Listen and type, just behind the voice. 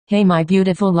Hey my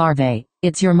beautiful larvae,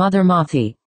 it's your mother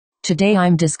Mothie. Today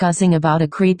I'm discussing about a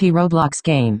creepy Roblox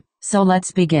game, so let's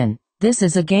begin. This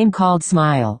is a game called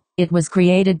Smile. It was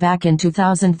created back in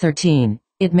 2013.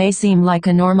 It may seem like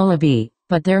a normal obby,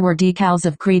 but there were decals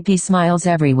of creepy smiles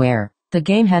everywhere. The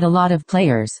game had a lot of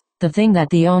players. The thing that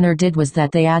the owner did was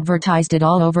that they advertised it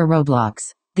all over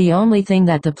Roblox. The only thing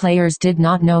that the players did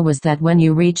not know was that when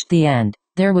you reached the end,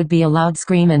 there would be a loud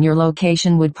scream and your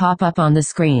location would pop up on the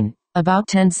screen. About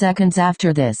 10 seconds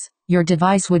after this, your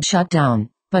device would shut down,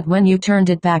 but when you turned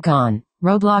it back on,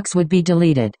 Roblox would be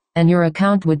deleted, and your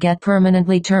account would get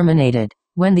permanently terminated.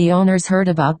 When the owners heard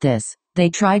about this, they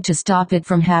tried to stop it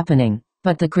from happening,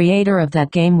 but the creator of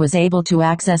that game was able to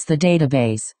access the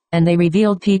database, and they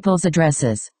revealed people's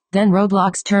addresses. Then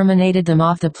Roblox terminated them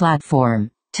off the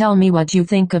platform. Tell me what you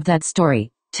think of that story.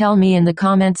 Tell me in the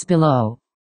comments below.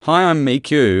 Hi, I'm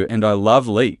𝒔𝓐 and I love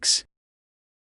leaks.